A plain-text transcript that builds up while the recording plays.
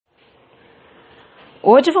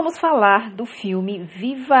Hoje vamos falar do filme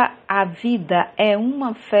Viva a Vida é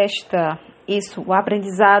uma Festa. Isso, o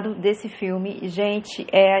aprendizado desse filme, gente,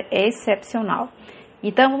 é excepcional.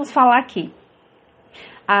 Então vamos falar aqui.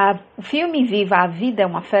 O filme Viva a Vida é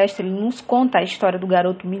uma Festa, ele nos conta a história do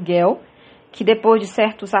garoto Miguel, que depois de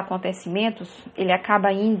certos acontecimentos, ele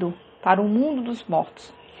acaba indo para o mundo dos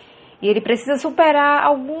mortos. E ele precisa superar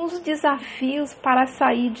alguns desafios para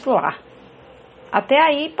sair de lá. Até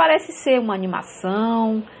aí parece ser uma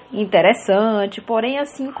animação interessante, porém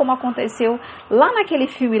assim como aconteceu lá naquele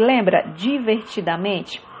filme, lembra?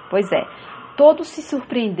 Divertidamente? Pois é, todos se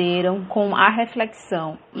surpreenderam com a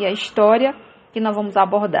reflexão e a história que nós vamos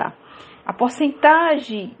abordar. A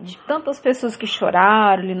porcentagem de tantas pessoas que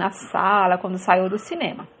choraram ali na sala quando saiu do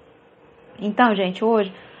cinema. Então, gente,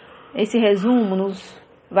 hoje esse resumo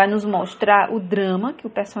vai nos mostrar o drama que o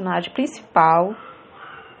personagem principal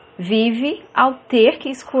vive ao ter que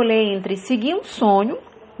escolher entre seguir um sonho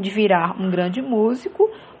de virar um grande músico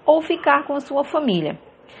ou ficar com a sua família,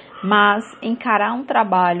 mas encarar um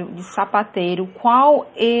trabalho de sapateiro qual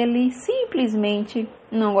ele simplesmente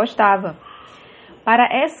não gostava. Para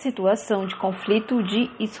essa situação de conflito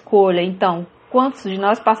de escolha, então, quantos de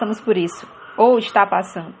nós passamos por isso ou está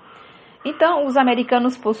passando? Então, os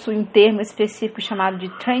americanos possuem um termo específico chamado de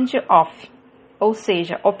trade-off, ou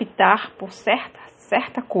seja, optar por certa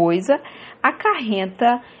coisa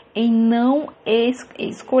acarreta em não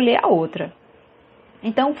escolher a outra.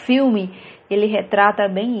 Então o filme, ele retrata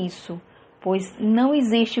bem isso, pois não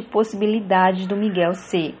existe possibilidade do Miguel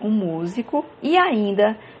ser um músico e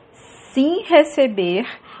ainda sim receber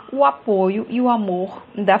o apoio e o amor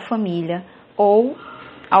da família, ou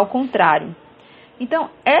ao contrário. Então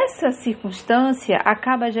essa circunstância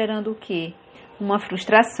acaba gerando o quê? Uma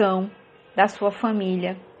frustração da sua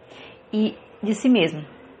família e de si mesmo.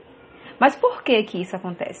 Mas por que isso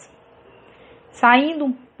acontece? Saindo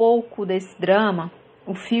um pouco desse drama,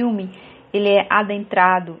 o filme ele é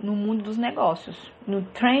adentrado no mundo dos negócios. No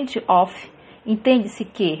trade-off, entende-se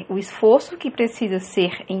que o esforço que precisa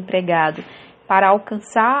ser empregado para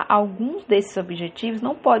alcançar alguns desses objetivos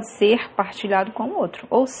não pode ser partilhado com o outro.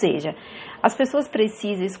 Ou seja, as pessoas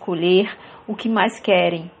precisam escolher o que mais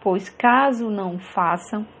querem, pois caso não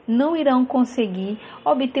façam, não irão conseguir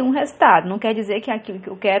obter um resultado. Não quer dizer que aquilo que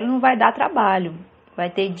eu quero não vai dar trabalho. Vai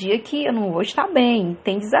ter dia que eu não vou estar bem,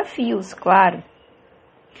 tem desafios, claro.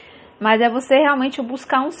 Mas é você realmente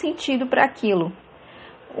buscar um sentido para aquilo.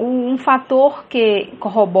 Um fator que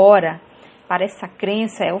corrobora para essa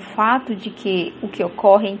crença é o fato de que o que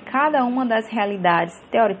ocorre em cada uma das realidades,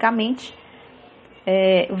 teoricamente,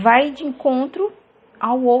 vai de encontro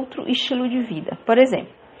ao outro estilo de vida. Por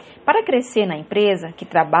exemplo, para crescer na empresa que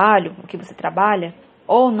você trabalha,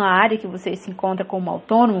 ou na área que você se encontra como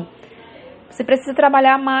autônomo, você precisa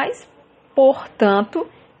trabalhar mais, portanto,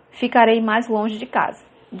 ficarei mais longe de casa.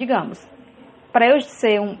 Digamos, para eu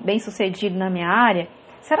ser um bem-sucedido na minha área,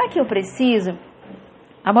 será que eu preciso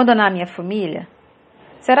abandonar minha família?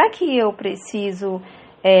 Será que eu preciso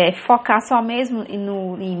focar só mesmo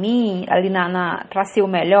em mim, ali para ser o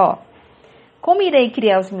melhor? Como irei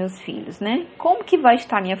criar os meus filhos, né? Como que vai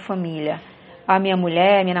estar minha família? A minha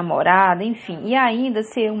mulher, minha namorada, enfim. E ainda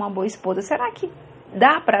ser uma boa esposa. Será que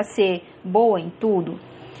dá para ser boa em tudo?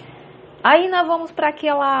 Aí nós vamos para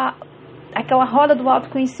aquela roda do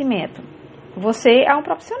autoconhecimento. Você é um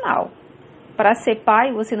profissional. Para ser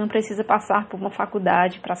pai, você não precisa passar por uma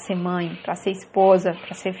faculdade para ser mãe, para ser esposa,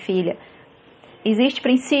 para ser filha. Existem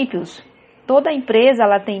princípios. Toda empresa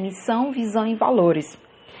ela tem missão, visão e valores.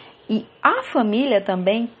 E a família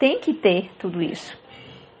também tem que ter tudo isso.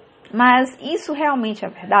 Mas isso realmente é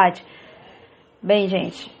verdade? Bem,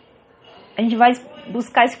 gente, a gente vai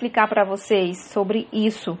buscar explicar para vocês sobre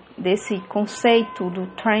isso, desse conceito do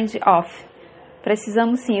trade-off.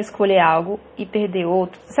 Precisamos sim escolher algo e perder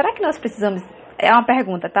outro. Será que nós precisamos... É uma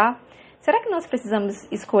pergunta, tá? Será que nós precisamos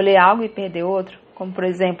escolher algo e perder outro? Como, por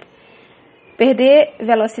exemplo, perder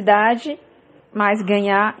velocidade, mas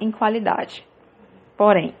ganhar em qualidade.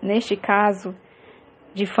 Porém, neste caso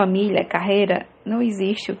de família, carreira, não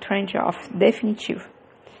existe o trade-off definitivo.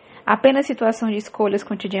 Apenas situação de escolhas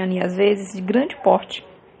cotidianas e às vezes de grande porte.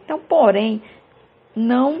 Então, porém,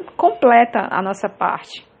 não completa a nossa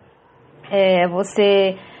parte.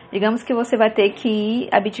 Digamos que você vai ter que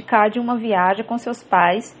abdicar de uma viagem com seus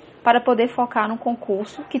pais para poder focar no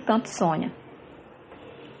concurso que tanto sonha.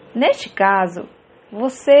 Neste caso,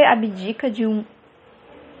 você abdica de um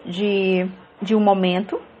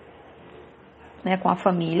momento, né, com a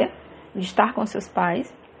família, de estar com seus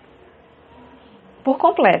pais, por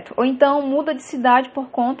completo. Ou então muda de cidade por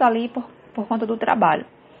conta do trabalho.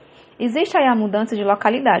 Existe aí a mudança de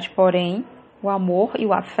localidade, porém, O amor e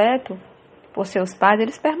o afeto por seus pais,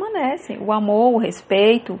 eles permanecem. O amor, o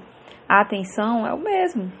respeito, a atenção é o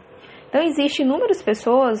mesmo. Então, existem inúmeras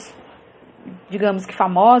pessoas, digamos que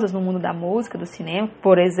famosas no mundo da música, do cinema,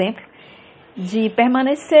 por exemplo, de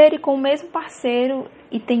permanecerem com o mesmo parceiro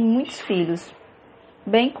e têm muitos filhos,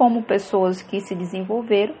 bem como pessoas que se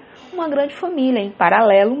desenvolveram uma grande família, em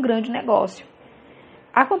paralelo, um grande negócio.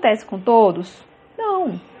 Acontece com todos?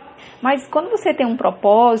 Não. Mas quando você tem um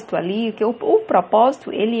propósito ali, que o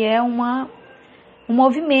propósito, ele é um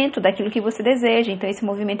movimento daquilo que você deseja, então esse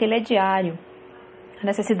movimento ele é diário. A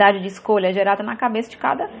necessidade de escolha é gerada na cabeça de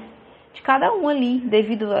cada um ali,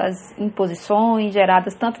 devido às imposições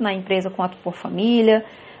geradas tanto na empresa quanto por família.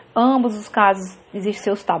 Ambos os casos existem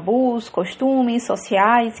seus tabus, costumes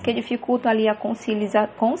sociais que dificultam ali a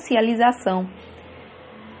conciliação.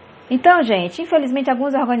 Então, gente, infelizmente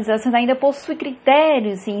algumas organizações ainda possuem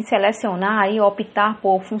critérios em selecionar e optar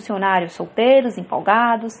por funcionários solteiros,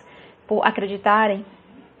 empolgados, por acreditarem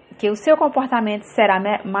que o seu comportamento será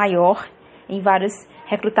maior em vários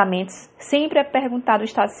recrutamentos. Sempre é perguntado o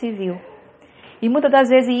estado civil. E muitas das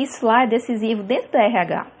vezes isso lá é decisivo dentro da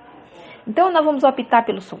RH. Então, nós vamos optar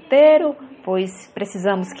pelo solteiro, pois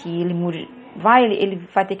precisamos que ele vai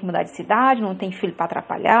ter que mudar de cidade, não tem filho para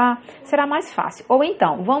atrapalhar, será mais fácil. Ou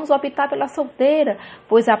então, vamos optar pela solteira,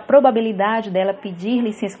 pois a probabilidade dela pedir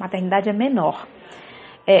licença maternidade é menor.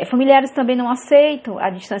 Familiares também não aceitam a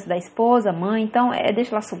distância da esposa, mãe, então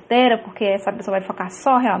deixa ela solteira, porque essa pessoa vai focar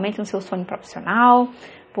só realmente no seu sonho profissional,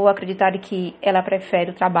 por acreditar que ela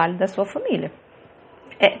prefere o trabalho da sua família.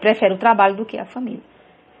 Prefere o trabalho do que a família.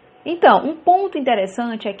 Então, um ponto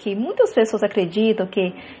interessante é que muitas pessoas acreditam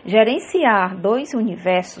que gerenciar dois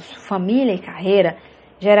universos, família e carreira,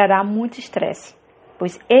 gerará muito estresse.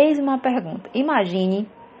 Pois eis uma pergunta. Imagine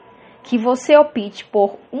que você opte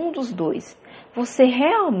por um dos dois. Você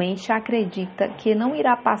realmente acredita que não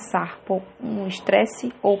irá passar por um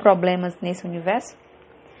estresse ou problemas nesse universo?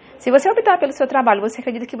 Se você optar pelo seu trabalho, você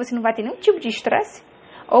acredita que você não vai ter nenhum tipo de estresse?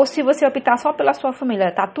 Ou se você optar só pela sua família,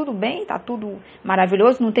 tá tudo bem, tá tudo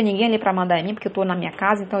maravilhoso, não tem ninguém ali para mandar em mim, porque eu tô na minha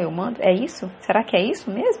casa, então eu mando? É isso? Será que é isso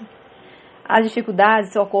mesmo? As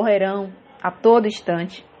dificuldades ocorrerão a todo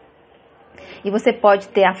instante. E você pode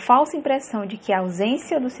ter a falsa impressão de que a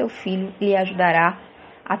ausência do seu filho lhe ajudará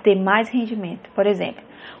a ter mais rendimento. Por exemplo,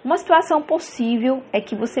 uma situação possível é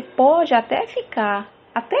que você pode até ficar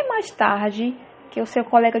até mais tarde que o seu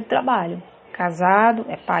colega de trabalho. Casado,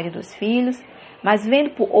 é pai de 2 filhos, mas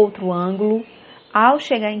vendo por outro ângulo, ao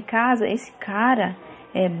chegar em casa, esse cara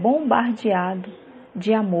é bombardeado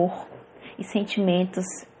de amor e sentimentos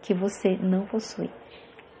que você não possui.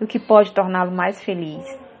 O que pode torná-lo mais feliz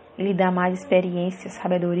e lhe dar mais experiência,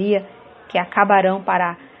 sabedoria, que acabarão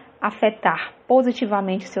para afetar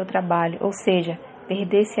positivamente o seu trabalho, ou seja,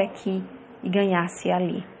 perder-se aqui e ganhar-se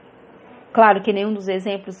ali. Claro que nenhum dos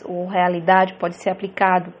exemplos ou realidade pode ser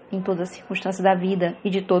aplicado em todas as circunstâncias da vida e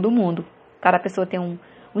de todo mundo. Cada pessoa tem um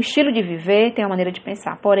estilo de viver, tem uma maneira de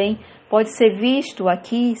pensar. Porém, pode ser visto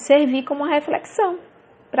aqui, servir como uma reflexão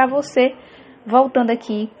para você, voltando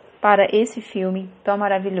aqui para esse filme tão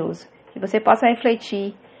maravilhoso. Que você possa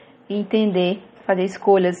refletir e entender, fazer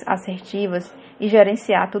escolhas assertivas e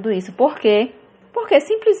gerenciar tudo isso. Por quê? Porque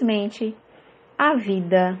simplesmente a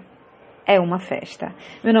vida é uma festa.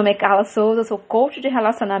 Meu nome é Carla Souza, sou coach de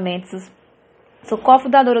relacionamentos, sou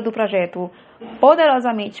cofundadora do projeto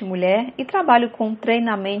Poderosamente Mulher e trabalho com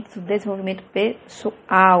treinamento de desenvolvimento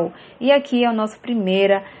pessoal. E aqui é o nosso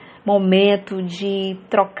primeiro momento de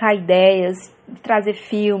trocar ideias, de trazer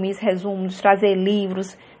filmes, resumos, trazer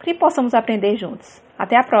livros, para que possamos aprender juntos.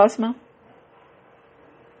 Até a próxima!